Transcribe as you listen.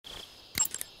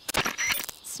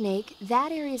Snake,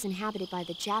 that area is inhabited by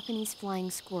the Japanese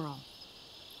flying squirrel.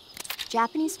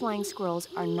 Japanese flying squirrels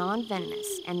are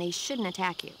non-venomous, and they shouldn't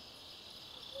attack you.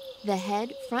 The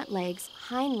head, front legs,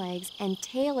 hind legs, and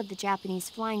tail of the Japanese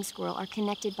flying squirrel are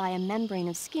connected by a membrane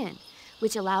of skin,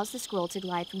 which allows the squirrel to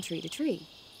glide from tree to tree.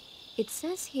 It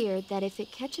says here that if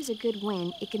it catches a good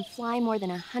wind, it can fly more than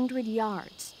 100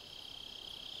 yards.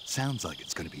 Sounds like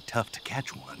it's going to be tough to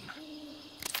catch one.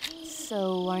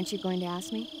 So, aren't you going to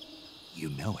ask me? You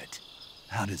know it.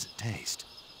 How does it taste?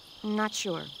 Not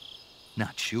sure.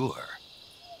 Not sure?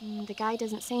 The guy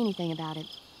doesn't say anything about it.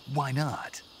 Why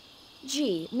not?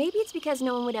 Gee, maybe it's because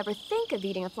no one would ever think of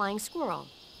eating a flying squirrel.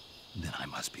 Then I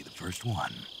must be the first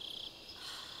one.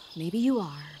 Maybe you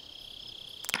are.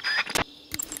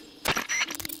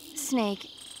 Snake.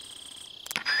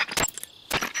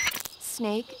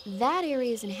 Snake, that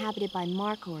area is inhabited by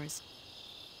markhors.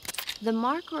 The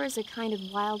markhor is a kind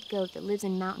of wild goat that lives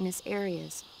in mountainous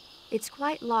areas. It's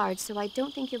quite large, so I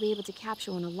don't think you'll be able to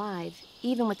capture one alive,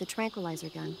 even with the tranquilizer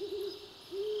gun.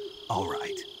 All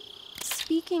right.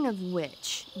 Speaking of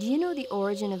which, do you know the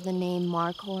origin of the name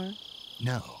markhor?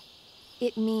 No.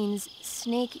 It means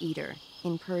snake eater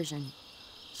in Persian.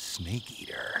 Snake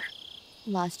eater?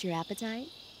 Lost your appetite?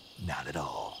 Not at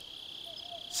all.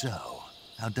 So,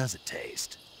 how does it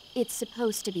taste? It's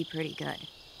supposed to be pretty good.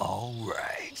 All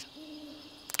right.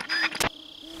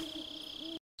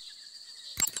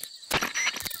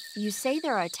 You say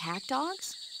there are attack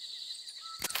dogs?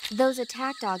 Those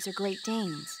attack dogs are Great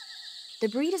Danes. The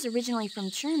breed is originally from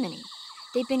Germany.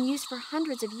 They've been used for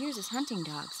hundreds of years as hunting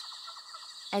dogs.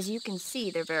 As you can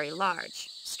see, they're very large,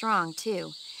 strong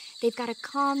too. They've got a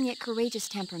calm yet courageous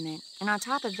temperament, and on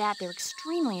top of that, they're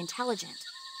extremely intelligent.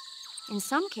 In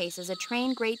some cases, a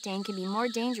trained Great Dane can be more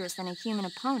dangerous than a human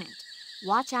opponent.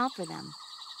 Watch out for them.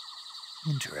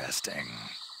 Interesting.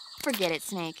 Forget it,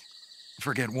 Snake.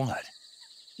 Forget what?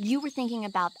 You were thinking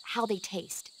about how they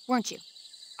taste, weren't you?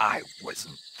 I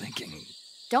wasn't thinking...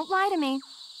 Don't lie to me.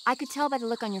 I could tell by the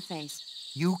look on your face.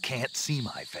 You can't see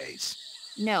my face.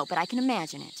 No, but I can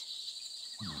imagine it.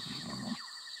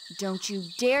 Don't you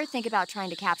dare think about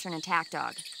trying to capture an attack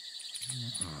dog.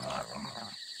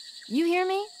 You hear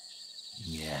me?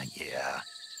 Yeah.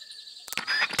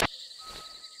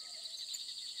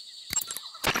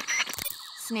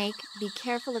 Snake, be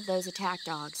careful of those attack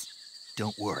dogs.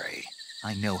 Don't worry.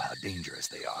 I know how dangerous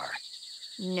they are.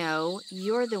 No,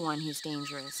 you're the one who's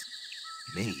dangerous.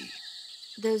 Me?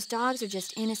 Those dogs are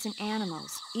just innocent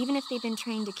animals, even if they've been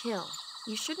trained to kill.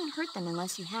 You shouldn't hurt them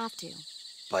unless you have to.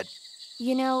 But...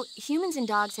 You know, humans and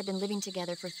dogs have been living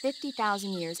together for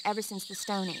 50,000 years ever since the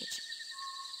Stone Age.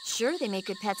 Sure, they make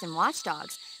good pets and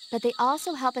watchdogs, but they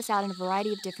also help us out in a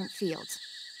variety of different fields.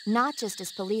 Not just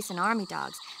as police and army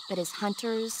dogs, but as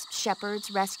hunters,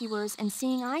 shepherds, rescuers, and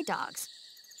seeing-eye dogs.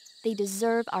 They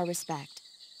deserve our respect.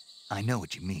 I know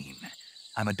what you mean.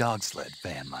 I'm a dog sled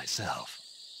fan myself.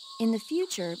 In the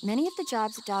future, many of the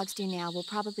jobs that dogs do now will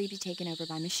probably be taken over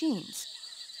by machines.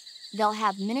 They'll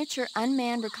have miniature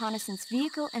unmanned reconnaissance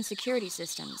vehicle and security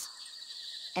systems.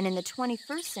 And in the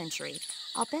 21st century,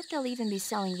 I'll bet they'll even be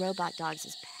selling robot dogs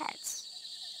as pets.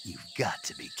 You've got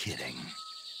to be kidding.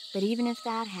 But even if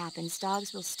that happens,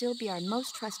 dogs will still be our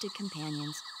most trusted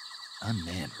companions.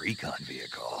 Unmanned recon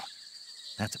vehicle.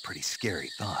 That's a pretty scary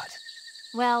thought.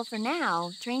 Well, for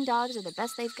now, trained dogs are the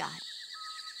best they've got.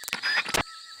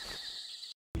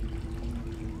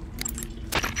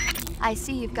 I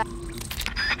see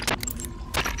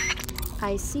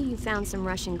you found some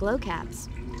Russian glowcaps.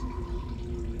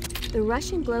 The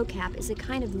Russian glowcap is a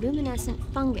kind of luminescent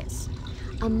fungus,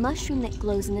 a mushroom that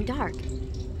glows in the dark.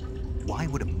 Why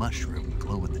would a mushroom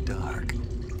glow in the dark?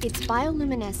 It's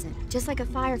bioluminescent, just like a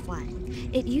firefly.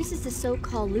 It uses the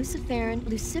so-called luciferin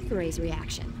luciferase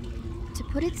reaction. To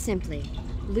put it simply,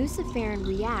 luciferin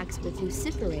reacts with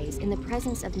luciferase in the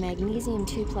presence of magnesium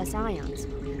 2+ ions,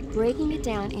 breaking it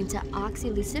down into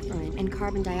oxyluciferin and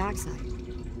carbon dioxide.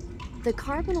 The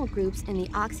carbonyl groups in the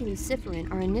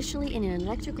oxyluciferin are initially in an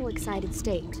electrical excited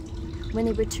state. When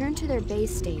they return to their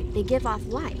base state, they give off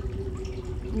light.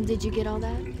 Did you get all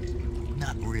that?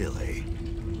 Not really.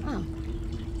 Oh.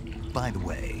 By the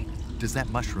way, does that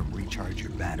mushroom recharge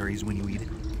your batteries when you eat it?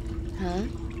 Huh?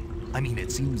 I mean,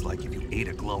 it seems like if you ate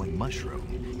a glowing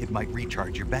mushroom, it might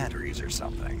recharge your batteries or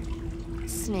something.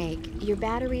 Snake, your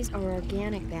batteries are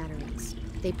organic batteries.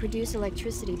 They produce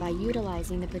electricity by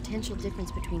utilizing the potential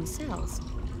difference between cells.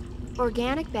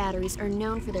 Organic batteries are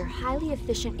known for their highly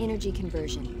efficient energy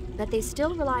conversion, but they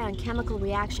still rely on chemical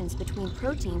reactions between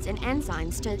proteins and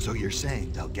enzymes to... So you're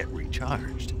saying they'll get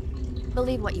recharged?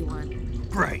 Believe what you want.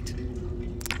 Right.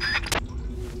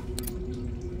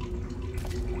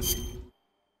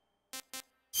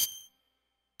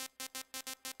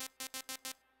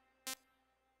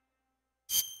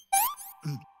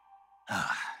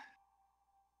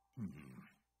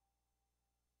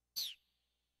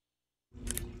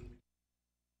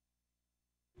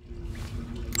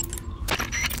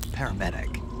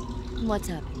 Paramedic.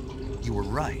 What's up? You were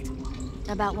right.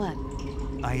 About what?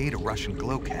 I ate a Russian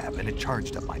glow cap and it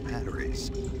charged up my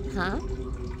batteries. Huh?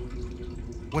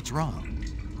 What's wrong?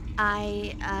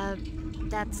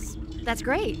 That's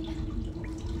great.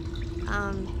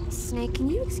 Snake, can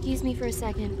you excuse me for a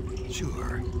second?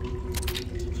 Sure.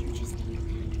 Did you just eat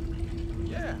that?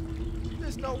 Yeah.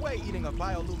 There's no way eating a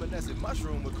bioluminescent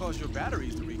mushroom would cause your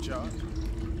batteries to recharge.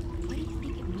 What do you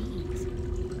think it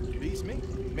means? Beats me.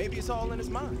 Maybe it's all in his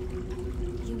mind.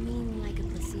 You mean like a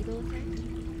placebo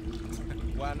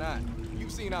effect? Why not?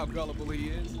 You've seen how gullible he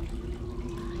is.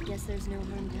 I guess there's no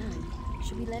harm done.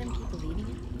 Should we let him keep believing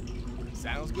it?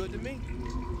 Sounds good to me.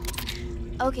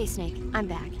 Okay, Snake, I'm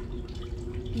back.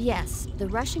 Yes, the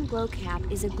Russian glow cap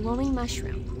is a glowing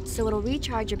mushroom, so it'll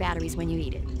recharge your batteries when you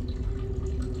eat it.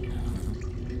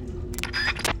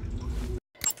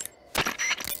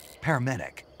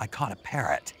 Paramedic, I caught a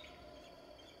parrot.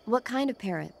 What kind of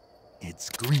parrot? It's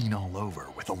green all over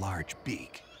with a large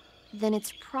beak. Then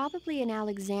it's probably an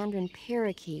Alexandrine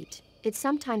parakeet. It's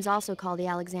sometimes also called the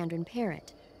Alexandrine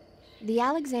parrot. The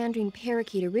Alexandrine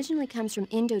parakeet originally comes from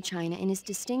Indochina and is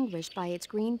distinguished by its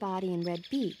green body and red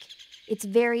beak. It's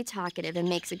very talkative and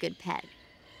makes a good pet.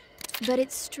 But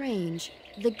it's strange.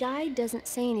 The guide doesn't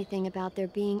say anything about there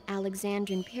being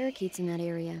Alexandrine parakeets in that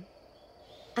area.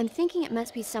 I'm thinking it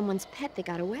must be someone's pet that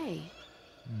got away.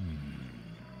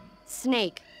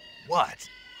 Snake, What?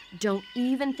 don't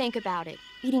even think about it.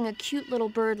 Eating a cute little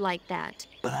bird like that.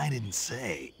 But I didn't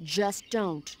say. Just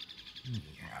don't.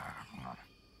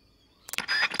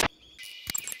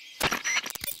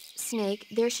 Snake,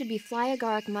 there should be fly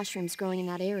agaric mushrooms growing in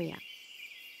that area.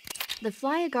 The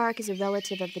fly agaric is a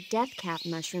relative of the death cap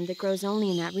mushroom that grows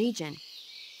only in that region.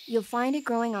 You'll find it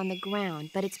growing on the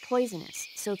ground, but it's poisonous,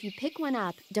 so if you pick one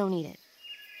up, don't eat it.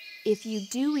 If you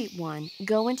do eat one,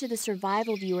 go into the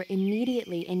survival viewer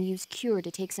immediately and use Cure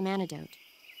to take some antidote.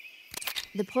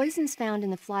 The poisons found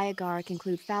in the fly agaric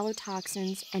include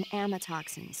phallotoxins and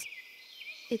amatoxins.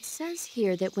 It says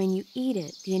here that when you eat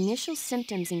it, the initial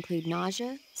symptoms include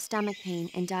nausea, stomach pain,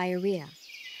 and diarrhea.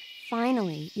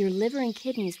 Finally, your liver and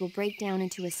kidneys will break down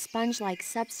into a sponge-like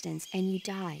substance and you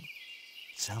die.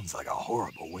 Sounds like a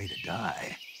horrible way to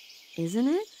die. Isn't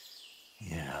it?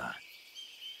 Yeah.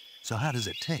 So how does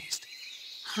it taste?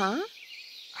 Huh?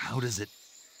 How does it...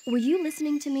 Were you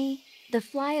listening to me? The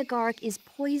fly agaric is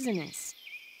poisonous.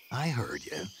 I heard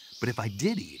you, but if I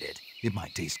did eat it, it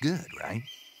might taste good, right?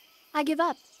 I give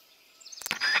up.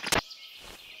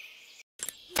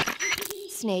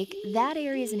 Snake, that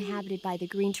area is inhabited by the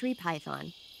green tree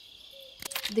python.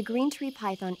 The green tree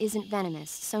python isn't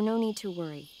venomous, so no need to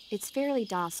worry. It's fairly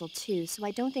docile too, so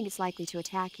I don't think it's likely to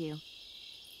attack you.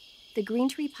 The green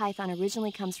tree python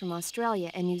originally comes from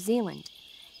Australia and New Zealand.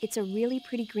 It's a really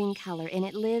pretty green color and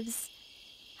it lives...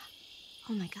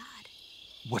 Oh my God.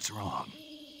 What's wrong?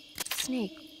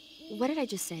 Snake, what did I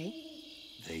just say?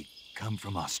 They come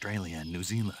from Australia and New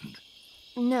Zealand.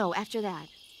 No, after that.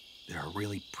 They're a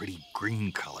really pretty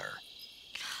green color.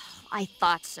 I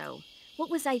thought so. What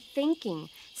was I thinking?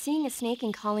 Seeing a snake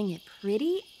and calling it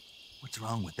pretty? What's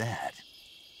wrong with that?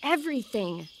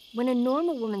 Everything. When a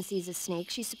normal woman sees a snake,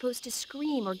 she's supposed to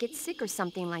scream or get sick or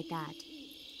something like that.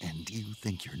 And you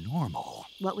think you're normal?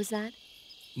 What was that?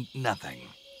 Nothing.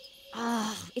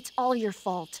 Oh, it's all your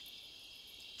fault.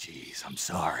 Jeez, I'm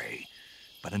sorry.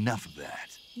 But enough of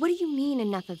that. What do you mean,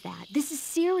 enough of that? This is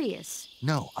serious.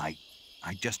 No, I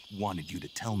just wanted you to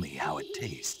tell me how it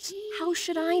tastes. How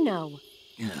should I know?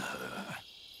 Ugh.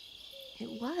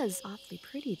 It was awfully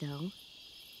pretty, though.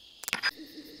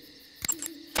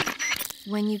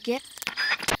 When you get...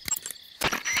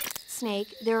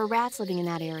 Snake, there are rats living in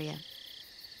that area.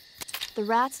 The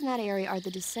rats in that area are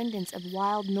the descendants of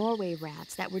wild Norway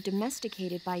rats that were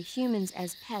domesticated by humans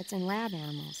as pets and lab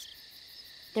animals.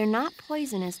 They're not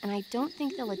poisonous, and I don't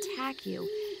think they'll attack you,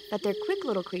 but they're quick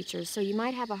little creatures, so you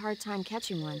might have a hard time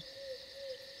catching one.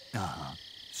 Uh-huh.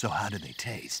 So how do they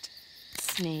taste?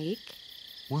 Snake,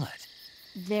 What?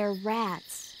 they're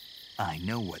rats. I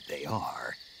know what they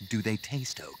are. Do they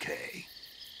taste okay?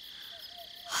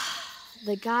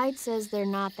 The guide says they're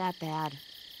not that bad.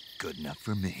 Good enough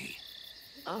for me.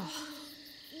 Ugh.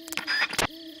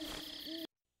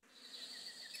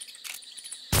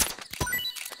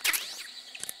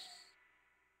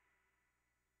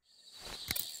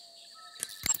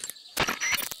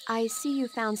 I see you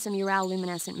found some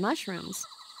uroluminescent mushrooms.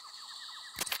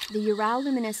 The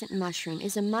uroluminescent mushroom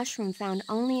is a mushroom found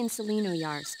only in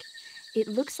Selenoyarsk. It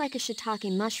looks like a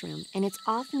shiitake mushroom, and it's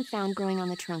often found growing on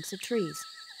the trunks of trees.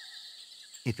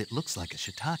 If it looks like a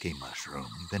shiitake mushroom,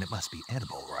 then it must be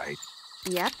edible, right?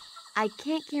 Yep. I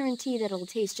can't guarantee that it'll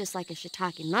taste just like a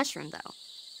shiitake mushroom, though.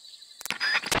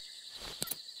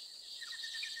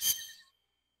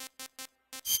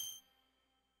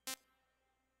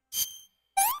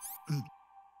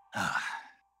 Ah.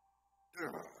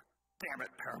 Ugh. Damn it,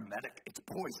 Paramedic. It's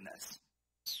poisonous.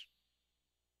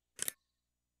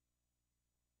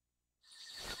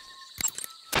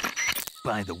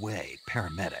 By the way,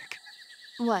 Paramedic,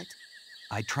 What?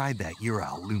 I tried that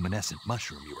luminescent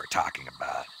mushroom you were talking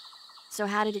about. So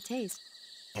how did it taste?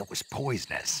 It was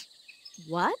poisonous.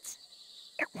 What?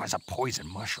 It was a poison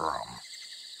mushroom.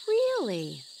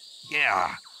 Really?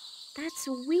 Yeah. That's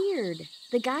weird.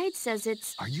 The guide says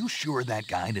it's... Are you sure that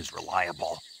guide is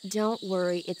reliable? Don't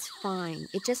worry, it's fine.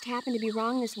 It just happened to be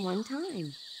wrong this one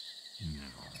time.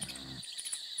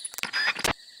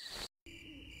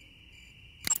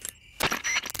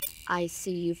 I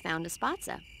see you found a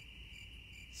spatza.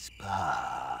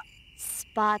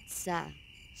 Spatza.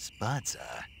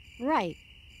 Spatza? Right.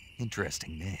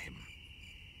 Interesting name.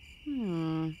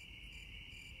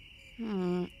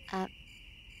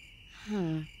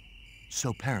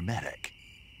 So, Paramedic,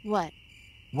 What?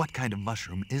 what kind of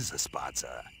mushroom is a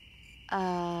spatza?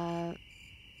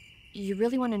 You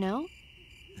really want to know?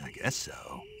 I guess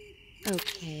so.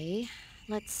 Okay,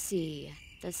 let's see.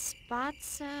 The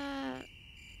spatza...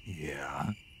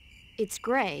 Yeah? It's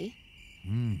gray,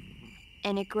 Hmm.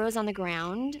 and it grows on the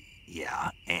ground.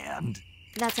 Yeah, and?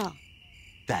 That's all.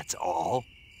 That's all?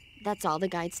 That's all the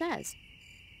guide says.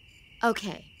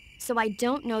 Okay, so I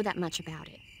don't know that much about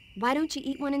it. Why don't you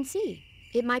eat one and see?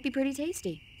 It might be pretty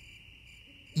tasty.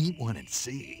 Eat one and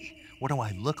see. What do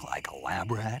I look like, a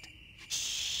lab rat?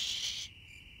 Shh.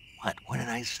 What? What did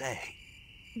I say?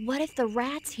 What if the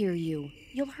rats hear you?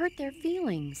 You'll hurt their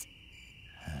feelings.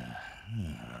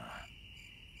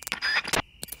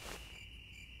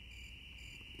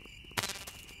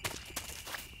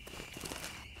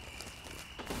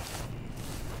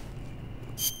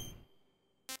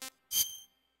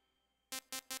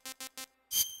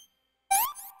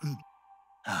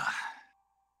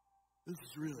 This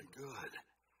is really good.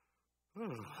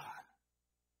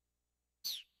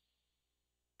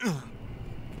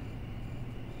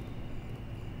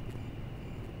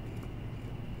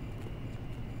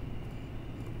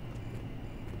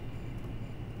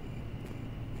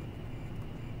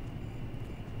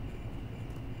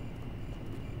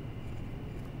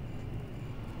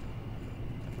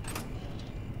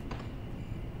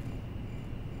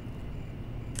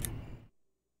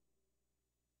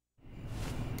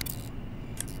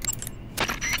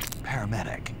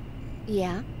 Paramedic,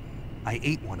 Yeah? I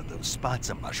ate one of those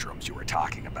spatza mushrooms you were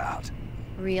talking about.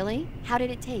 Really? How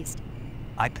did it taste?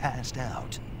 I passed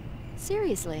out.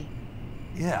 Seriously?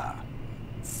 Yeah.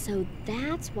 So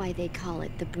that's why they call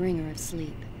it the bringer of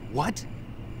sleep. What?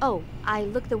 Oh, I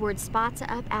looked the word spatza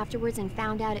up afterwards and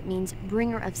found out it means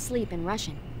bringer of sleep in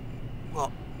Russian.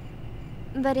 Well,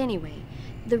 But anyway,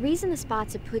 the reason the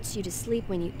spatza puts you to sleep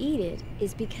when you eat it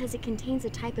is because it contains a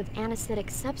type of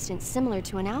anesthetic substance similar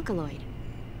to an alkaloid.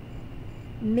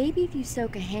 Maybe if you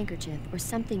soak a handkerchief or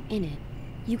something in it,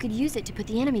 you could use it to put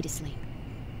the enemy to sleep.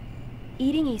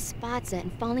 Eating a spatza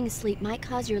and falling asleep might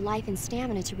cause your life and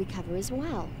stamina to recover as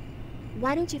well.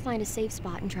 Why don't you find a safe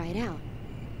spot and try it out?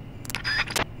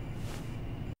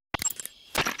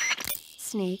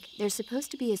 Snake, there's supposed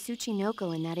to be a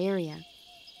Tsuchinoko in that area.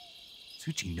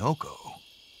 Tsuchinoko?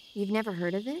 You've never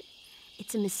heard of it?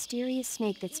 It's a mysterious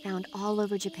snake that's found all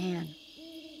over Japan.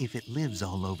 If it lives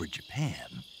all over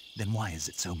Japan, then why is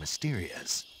it so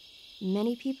mysterious?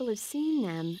 Many people have seen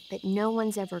them, but no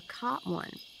one's ever caught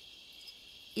one.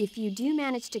 If you do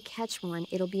manage to catch one,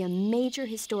 it'll be a major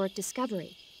historic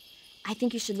discovery. I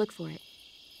think you should look for it.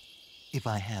 If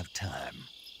I have time.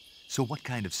 So what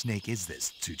kind of snake is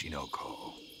this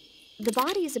Tsuchinoko? The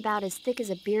body is about as thick as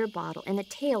a beer bottle, and the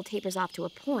tail tapers off to a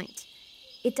point.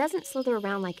 It doesn't slither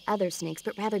around like other snakes,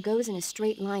 but rather goes in a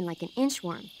straight line like an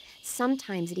inchworm.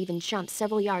 Sometimes it even jumps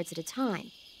several yards at a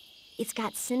time. It's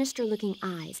got sinister-looking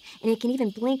eyes, and it can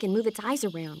even blink and move its eyes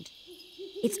around.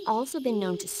 It's also been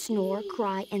known to snore,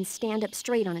 cry, and stand up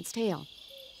straight on its tail.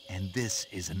 And this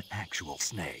is an actual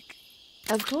snake?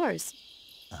 Of course.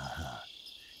 Uh-huh.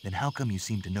 Then how come you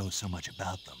seem to know so much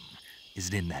about them? Is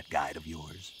it in that guide of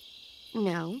yours?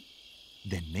 No.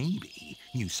 Then maybe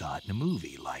you saw it in a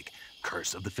movie like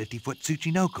Curse of the 50-Foot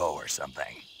Tsuchinoko or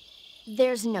something.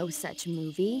 There's no such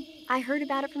movie. I heard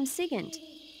about it from Sigint.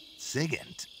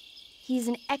 Sigint? He's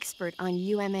an expert on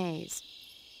UMAs.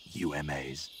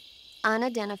 UMAs?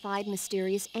 Unidentified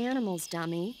mysterious animals,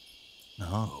 dummy.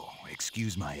 Oh,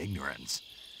 excuse my ignorance.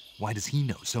 Why does he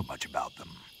know so much about them?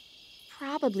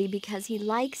 Probably because he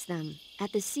likes them.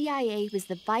 At the CIA, he was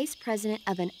the vice president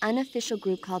of an unofficial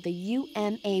group called the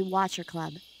UMA Watcher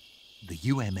Club. The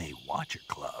UMA Watcher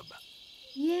Club?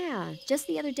 Yeah, just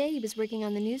the other day he was working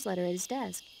on the newsletter at his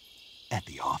desk. At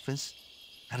the office?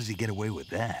 How does he get away with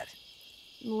that?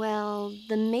 Well,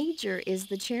 the major is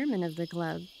the chairman of the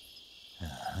club.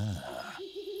 Uh-huh.